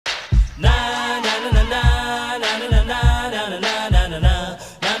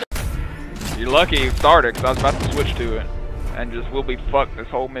You're lucky you started, because I was about to switch to it. And just, we'll be fucked this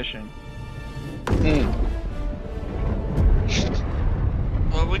whole mission.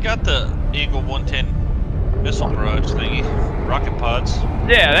 Well, we got the Eagle 110 missile barrage thingy. Rocket pods.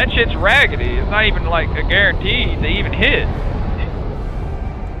 Yeah, that shit's raggedy. It's not even like a guarantee they even hit.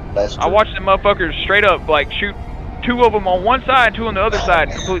 That's true. I watched them motherfuckers straight up like shoot 2 of them on one side, 2 on the other side,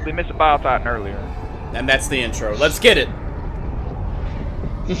 and completely miss a biociton earlier. And that's the intro. Let's get it.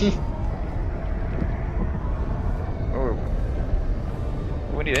 Oh.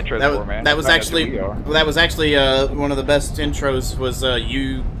 We need intros for, man. That was actually one of the best intros. Was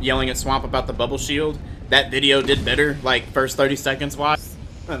you yelling at Swamp about the bubble shield. That video did better, like first 30 seconds wise,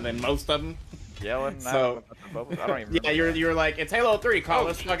 than most of them. Yelling. So I don't even. Yeah, you're like, it's Halo 3. Call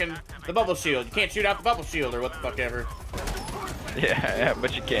us fucking the bubble shield. You can't shoot out the bubble shield or what the fuck ever. Yeah,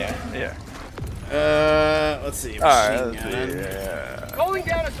 but you can. Yeah. Let's see. Alright, let's see. Yeah. Calling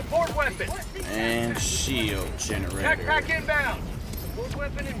down a support weapon. And shield generator. Backpack inbound. Support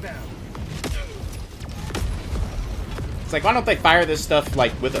weapon inbound. It's like, why don't they fire this stuff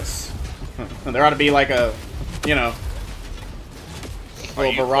like with us? There ought to be like a, you know,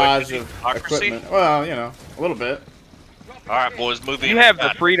 little barrage of equipment. Well, you know, a little bit. All right, boys, move in. You have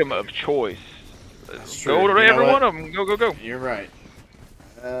the freedom of choice. Go to every one of them. Go, go, go. You're right.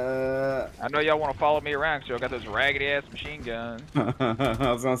 I know y'all want to follow me around, so I got those raggedy ass machine guns.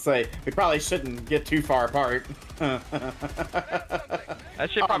 I was gonna say we probably shouldn't get too far apart. That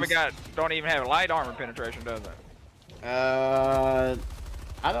shit probably don't even have light armor penetration, does it?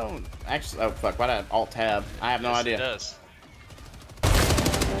 I don't actually. Oh fuck! Why did I have Alt Tab? I have no idea. It does.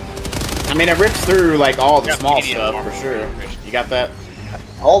 I mean, it rips through like all the small stuff for sure. You got that?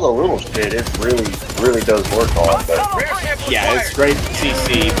 All the little shit, it really does work on. But yeah, it's great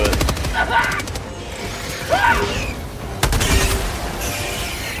CC, but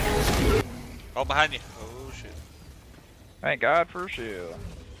All behind you. Oh shit. Thank God for a shield.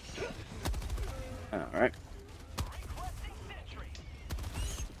 all right.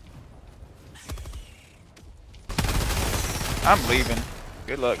 I'm leaving.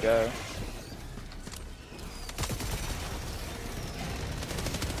 Good luck, guys.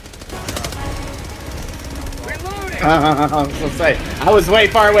 I was gonna say, I was way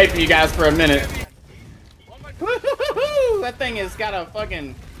far away from you guys for a minute. That thing has got a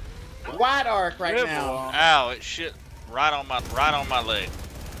fucking wide arc right now. Ow! It shit right on my leg.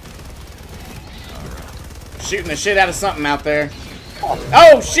 Shooting the shit out of something out there.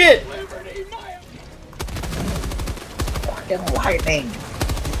 Oh shit! fucking lightning.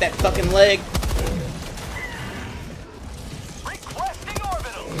 That fucking leg.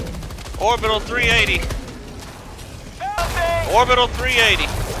 Orbital 380. Orbital 380.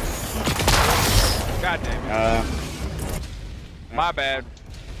 God damn it. My bad.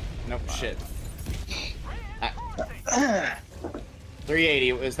 Nope, shit. 380.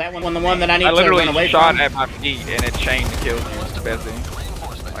 Is that one the one that I need to run away from? I literally shot at my feet and it chained and killed you. It's the best thing.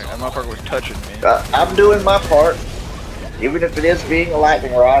 Like, that motherfucker was touching me. I'm doing my part. Even if it is being a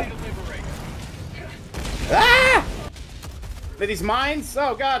lightning rod. Ah! Are these mines?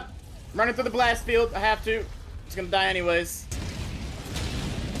 Oh god. I'm running through the blast field. I have to. It's gonna die anyways.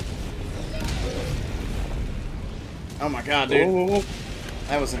 Oh my god, dude. Ooh.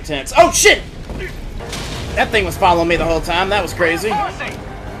 That was intense. Oh shit! That thing was following me the whole time. That was crazy.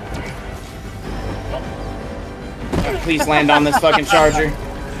 Oh, please land on this fucking charger.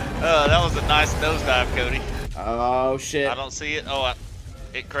 That was a nice nosedive, Cody. Oh shit. I don't see it. Oh,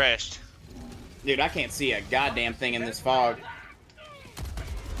 it crashed. Dude, I can't see a goddamn thing in this fog.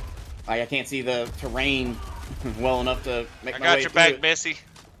 Like, I can't see the terrain well enough to make my way through it. I got your back, Bessie.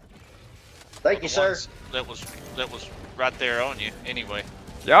 Thank you, sir. That was right there on you. Anyway.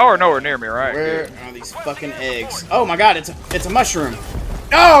 Y'all are nowhere near me, right? Where are these fucking eggs? Oh my god, it's a mushroom.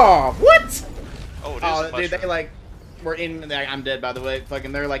 Oh, what? Oh, it is a dude, mushroom. they like were in. I'm dead, by the way.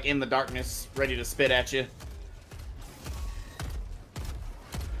 Fucking, they're like in the darkness, ready to spit at you.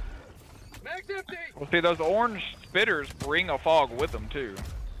 Well, see, those orange spitters bring a fog with them too.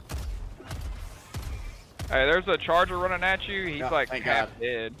 Hey, there's a charger running at you. He's like half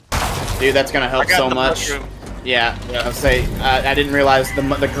dead. Dude, that's gonna help so much. Mushroom. Yeah, I'll say I didn't realize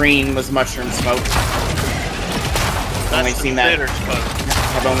the green was mushroom smoke. I've only seen that.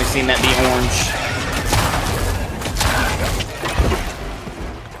 I've only seen that be orange.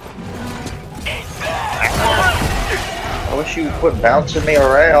 I wish you would quit bouncing me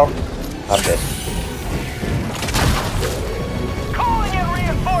around. I'm dead. Calling in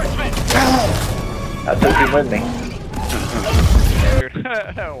reinforcements. I took him with me.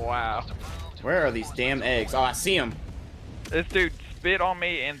 Wow. Where are these damn eggs? Oh, I see them. This dude spit on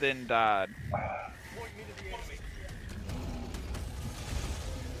me and then died.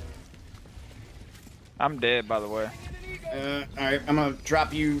 I'm dead, by the way. Alright, I'm gonna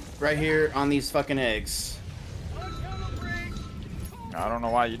drop you right here on these fucking eggs. I don't know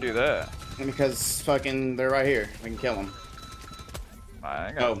why you do that. Because fucking they're right here. We can kill them.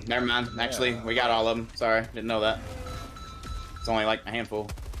 Oh, never mind. Actually, we got all of them. Sorry, didn't know that. It's only like a handful.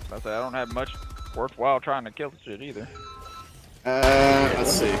 I don't have much worthwhile trying to kill the shit either.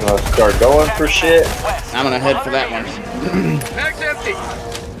 Let's see. Gonna start going for shit. I'm gonna head for that one. Bag's empty.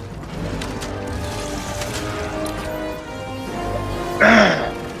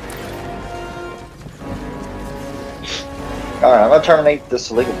 Alright, I'm gonna terminate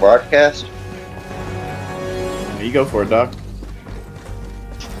this illegal broadcast. There you go for it, Doc.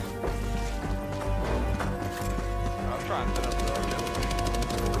 I'm trying to set up the artillery.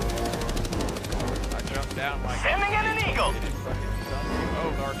 I jumped down like... Sending in an eagle. Oh,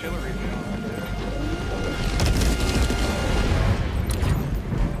 the artillery's down right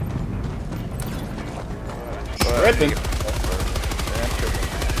there. Ripping.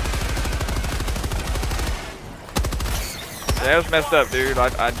 That was messed up, dude.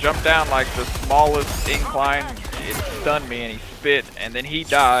 I jumped down like the smallest incline. It stunned me and he spit, and then he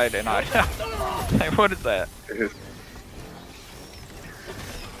died, and I... Like, what is that?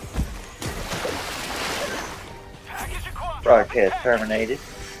 Broadcast terminated.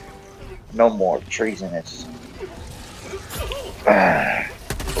 No more treasonous.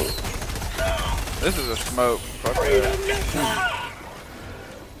 This is a smoke. Fuck that.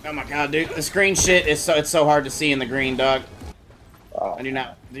 Oh my god, dude. This green shit is it's so hard to see in the green, dog. Oh, I do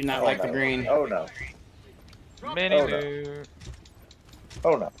not like no. the green. Oh no. Mini Oh, no. dude.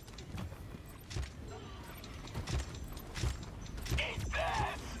 Oh no.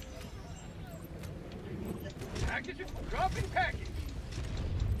 Package. Dropping package.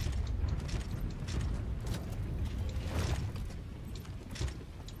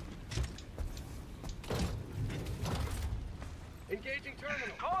 Engaging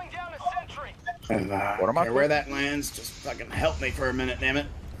terminal. Calling down a sentry. What am I Where that lands, just fucking help me for a minute, damn it.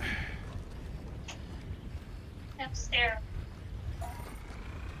 Upstairs.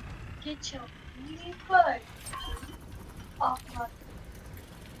 Get your really good. Off my.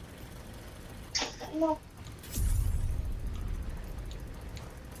 No.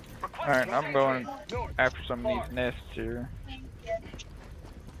 Alright, I'm going after some of these nests here.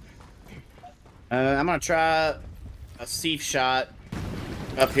 I'm gonna try a sieve shot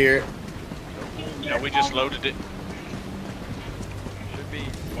up here. Yeah, we just loaded it. Should be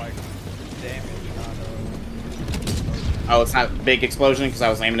like damage, not Oh, it's not a big explosion because I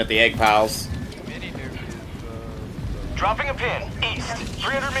was aiming at the egg piles. mini nuke is Dropping a pin. East.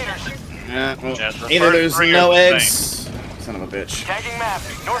 300 meters. Well, Yeah, the either first there's three no are the eggs. Son of a bitch. Tagging map.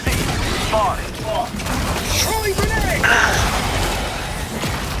 Northeast. Far. Throwing grenade.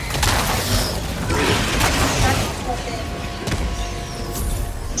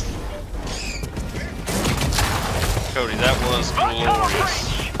 Cody, that was glorious.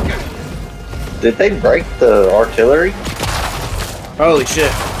 Did they break the artillery? Holy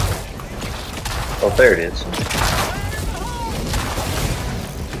shit. Oh, there it is.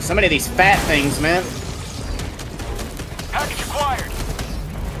 So many of these fat things, man. Package acquired.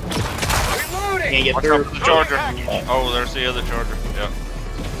 Reloading. Can't get Watch through. out for the charger. Oh, there's the other charger. Yeah.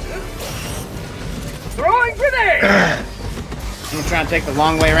 Throwing grenade. I'm trying to take the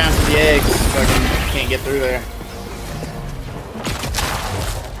long way around to the eggs. Fucking can't get through there.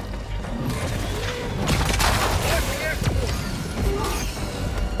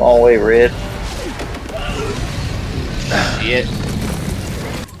 Long way, Red. Shit.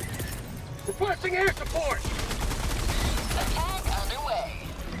 Requesting air support.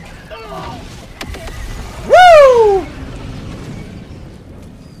 Woo!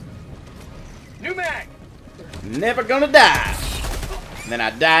 New mag. Never gonna die. And then I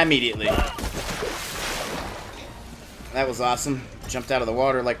die immediately. That was awesome. Jumped out of the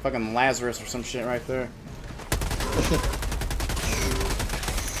water like fucking Lazarus or some shit right there.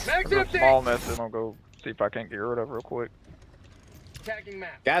 Mag's a empty. small nest, and I'll go see if I can't get rid of it real quick. Tagging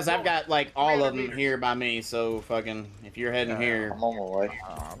map. Guys, I've got like all of them here by me, so fucking if you're heading here, I'm on my way.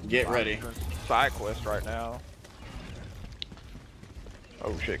 get ready. I'm doing side quest right now.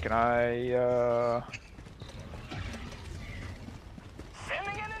 Oh shit, can I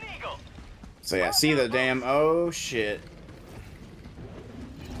Sending in an eagle. So yeah, see the damn, oh shit.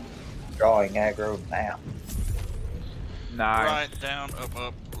 Drawing aggro now. Nice. Right, down,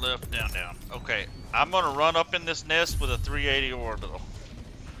 up, left, down. Okay, I'm gonna run up in this nest with a 380 orbital.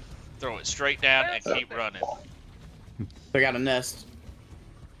 Throw it straight down and keep running. They got a nest.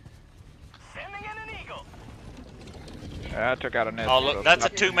 Sending in an eagle. Yeah, I took out a nest. Oh, look, that's a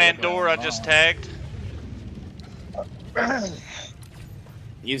two-man door I just tagged.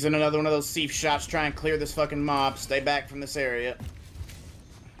 Using another one of those thief shots, try and clear this fucking mob. Stay back from this area.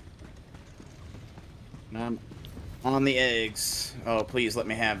 I'm on the eggs. Oh, please let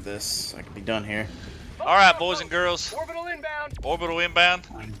me have this. I can be done here. Alright, boys and girls. Orbital inbound. Orbital inbound.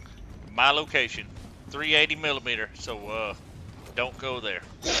 My location. 380mm, so don't go there.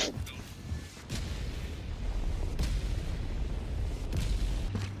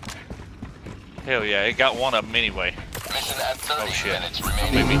 Hell yeah, it got one of them anyway. Mission at 30 Oh shit. minutes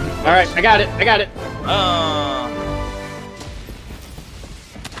remaining. Alright, I got it. I got it.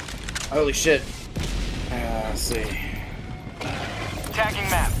 Holy shit. Let's see. Tagging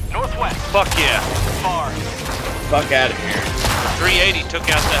map. Northwest. Fuck yeah. Far. Fuck out of here. 380 took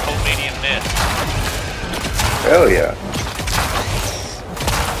out that whole medium net. Hell yeah.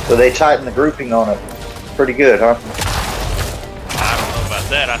 So they tightened the grouping on it pretty good, huh? I don't know about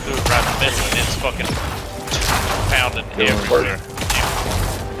that. I threw it right in the middle and it's fucking pounding everywhere.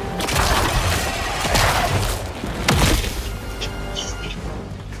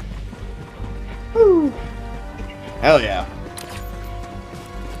 Woo. Hell yeah.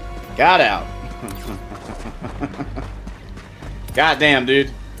 Got out. Goddamn,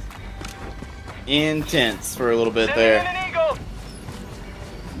 dude. Intense for a little bit Sending in there. an eagle.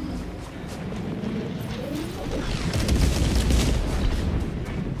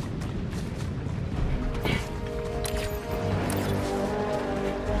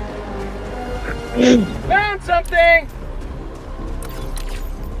 Found something.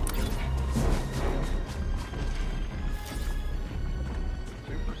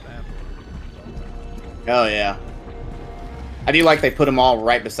 Hell yeah. I do like they put them all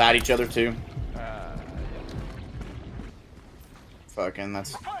right beside each other too. Fucking,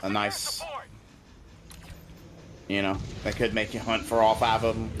 that's a nice, you know, they could make you hunt for all 5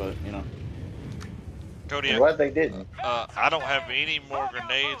 of them, but you know. Cody, I'm glad they didn't. I don't have any more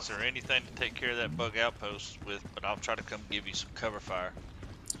grenades or anything to take care of that bug outpost with, but I'll try to come give you some cover fire.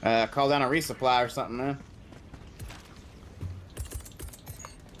 Call down a resupply or something, man.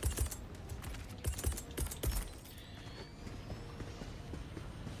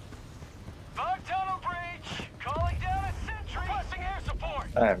 Bug tunnel breach. Calling down a sentry. Requesting air support.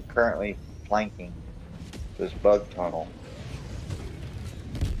 I am currently flanking this bug tunnel.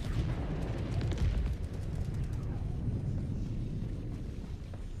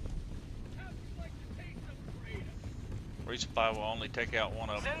 Resupply will only take out one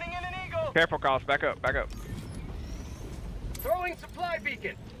of them. Sending in an eagle. Careful, Collins. Back up. Back up. Throwing supply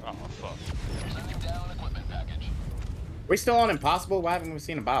beacon. Oh fuck. Sending down equipment package. We still on Impossible? Why haven't we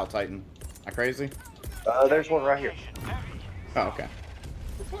seen a Bile Titan? Am I crazy? There's one right here. Oh, okay.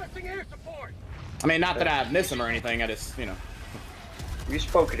 Requesting air support. I mean, not that I miss them or anything, I just, you know. You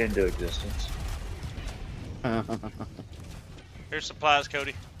spoke it into existence. Here's supplies,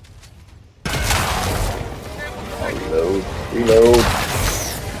 Cody. Reload. Reload.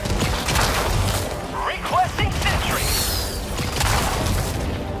 Requesting sentry.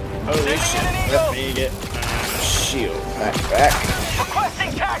 Holy shit. Let me get shield. Back.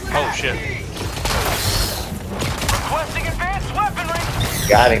 Requesting tac. Oh shit. Requesting advanced weaponry.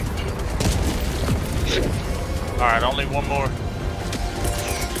 Got him. Alright, only one more.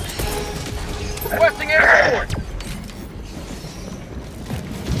 Requesting air support.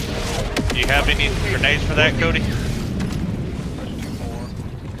 Do you have any grenades for that, Cody?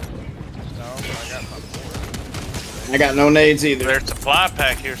 I got no nades either. There's a supply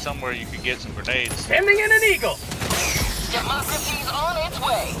pack here somewhere you could get some grenades. Sending in an eagle. Democracy's on its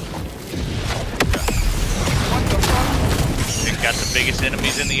way. It got the biggest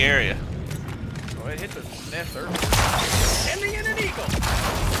enemies in the area. Oh, it hit the nest early. Sending in an eagle.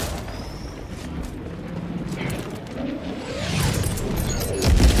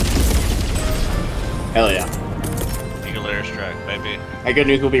 Hell yeah. Eagle airstrike, baby. Hey, good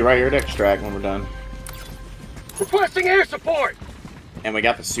news, we'll be right here at extract when we're done. Requesting air support. And we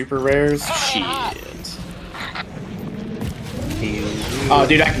got the super rares. Shit. Oh,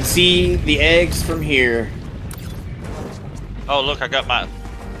 dude, I can see the eggs from here. Oh, look, I got my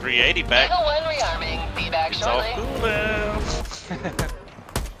 380 back. Eagle 1 rearming. Be back It's all shortly. cool now.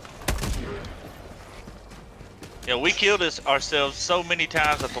 Yeah, we killed ourselves so many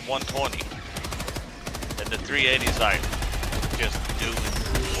times at the 120. And the 380's like just doing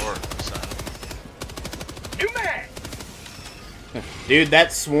work, son. New man. Dude,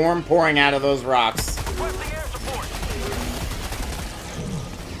 that swarm pouring out of those rocks. Requesting air support.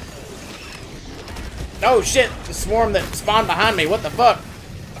 Oh shit! The swarm that spawned behind me. What the fuck?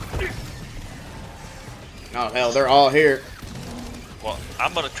 Oh hell, they're all here. Well,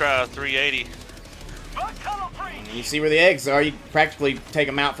 I'm gonna try a 380. You see where the eggs are? You practically take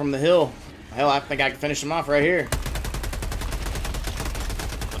them out from the hill. Hell, I think I can finish them off right here.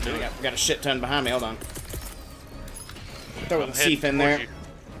 We got a shit ton behind me. Hold on. Throw the Seif in there.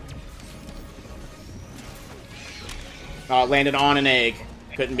 Oh, it landed on an egg.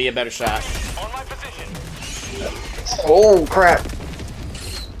 Couldn't be a better shot. On my position. Oh crap!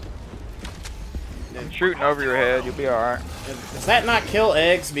 Shooting over your head, you'll be alright. Does that not kill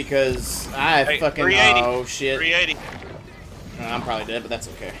eggs? Because I Hey, fucking... 380. Oh, shit. 380. I'm probably dead, but that's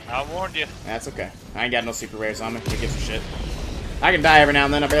okay. I warned you. That's okay. I ain't got no super rares on me. Who gives a shit? I can die every now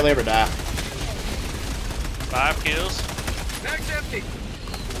and then. I barely ever die. 5 kills. Mag's empty.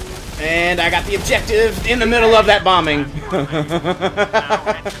 And I got the objective in the middle of that bombing.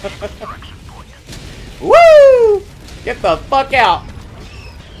 Woo! Get the fuck out.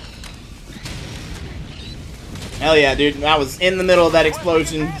 Hell yeah, dude. I was in the middle of that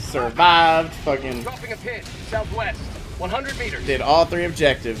explosion. Survived. Fucking Dropping a pin. Southwest. 100 meters. did all 3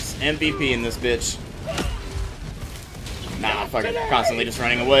 objectives. MVP in this bitch. Nah, I'm fucking constantly just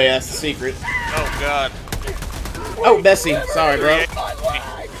running away. That's the secret. Oh god. Oh, Bessie. Sorry, bro.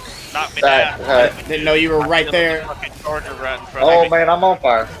 Knock me down. Didn't know you were right there. Fucking charger right in front Oh of me. man, I'm on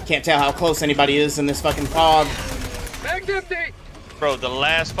fire. Can't tell how close anybody is in this fucking fog. Mag's empty. Bro, the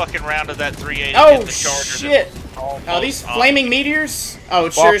last fucking round of that 380 Oh, hit the charger. shit. Almost Oh, these on. flaming meteors? Oh,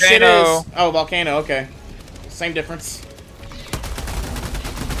 it sure as shit Volcano. is. Oh, volcano, okay. Same difference.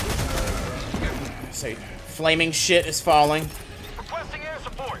 Say, flaming shit is falling. Requesting air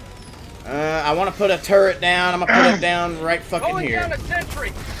support. I want to put a turret down. I'm going to put it down right fucking Calling here. down a sentry.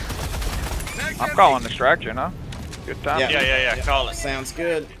 Mag's I'm empty. calling distraction, huh? Good time. Yeah. Yeah, call it. Sounds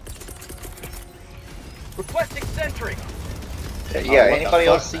good. Requesting sentry. Yeah, what the anybody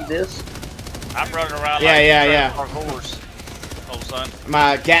fuck? else see this? I'm running around Yeah, like yeah. our horse. Oh, son.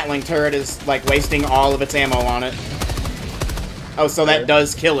 My Gatling turret is, like, wasting all of its ammo on it. Oh, so that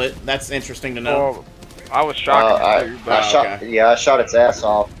does kill it. That's interesting to know. Well, I was shocking it too, I but shot. okay. Yeah, I shot its ass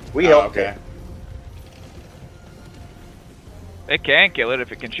off. We Oh, helped okay. it. it can kill it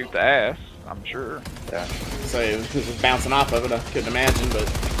if it can shoot the ass. I'm sure. Yeah. So it was just bouncing off of it. I couldn't imagine, but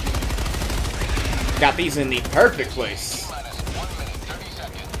got these in the perfect place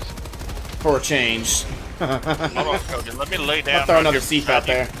for a change. Hold on, Cody. Let me lay down. I'll throw right another here Seif out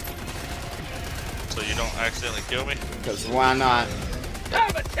beside you there, so you don't accidentally kill me. because why not?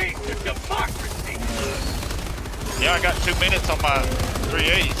 Have a taste of democracy. Yeah, I got 2 minutes on my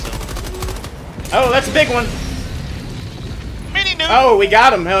 380, so. Oh, that's a big one. Mini nuke! Oh, we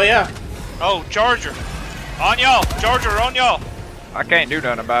got him. Hell yeah. Oh, charger. On y'all. Charger on y'all. I can't do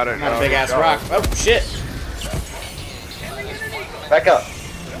nothing about it. Not a big ass rock. Oh, shit. Back up.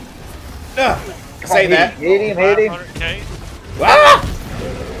 Ugh. Come Say on, that. Hit him, hit him. 500K. Ah!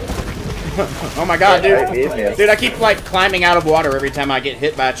 Oh my god, Yeah, hit dude. him. Dude, I keep, like, climbing out of water every time I get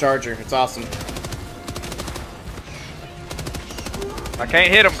hit by a charger. It's awesome. I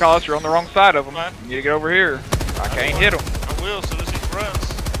can't hit him, Collis. You're on the wrong side of him. Fine. You need to get over here. I can't hit him. I will, so as he runs.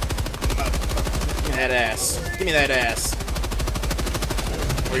 Give me that ass. Give me that ass.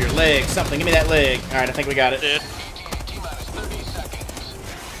 Or your leg. Something. Give me that leg. Alright, I think we got it. Dead.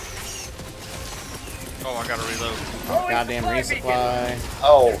 Oh, I gotta reload. Goddamn resupply.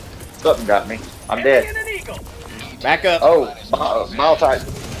 Oh, something got me. I'm dead. And an eagle. Back up. Oh, mile tight.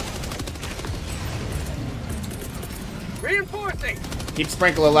 Reinforcing. Keep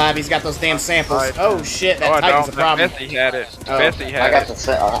Sprinkle alive. He's got those damn samples. Right. Oh shit, that Oh, I Titan's don't. a problem. Bessie had it. Oh. Bessie I had got it.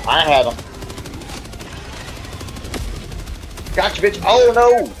 the. I had him. Gotcha, bitch. Oh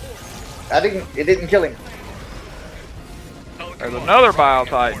no! It didn't kill him. There's another Bile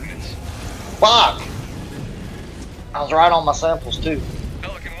Titan. Fuck! I was right on my samples too.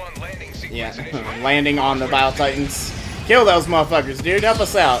 Pelican 1 landing sequence Yeah, initiated. landing on the Bile Titans. Kill those motherfuckers, dude. Help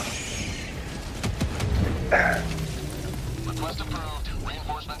us out. Request approved.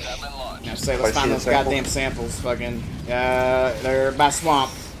 Reinforcements have been launched. Now say, let's I see find the those sample. goddamn samples. Fucking, they're by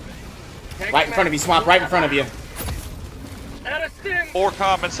swamp. Right in front of you, swamp. Right in front of you. Out of stim. 4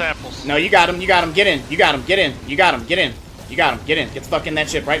 common samples. No, you got him. You got him. Get in. You got him. Get in. You got him. Get in. You got him. Get in. Get the fuck in that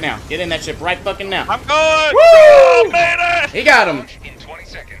ship right now. Get in that ship right fucking now. I'm going! Woo! Oh, man! He got him. In 20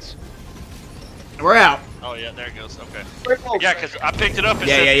 seconds. We're out. Oh, yeah, there it goes. Okay. Yeah, because I picked it up and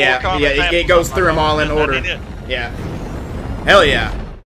Yeah, said yeah, 4 common yeah. It samples. goes through them all in I order. did it. Yeah. Hell yeah.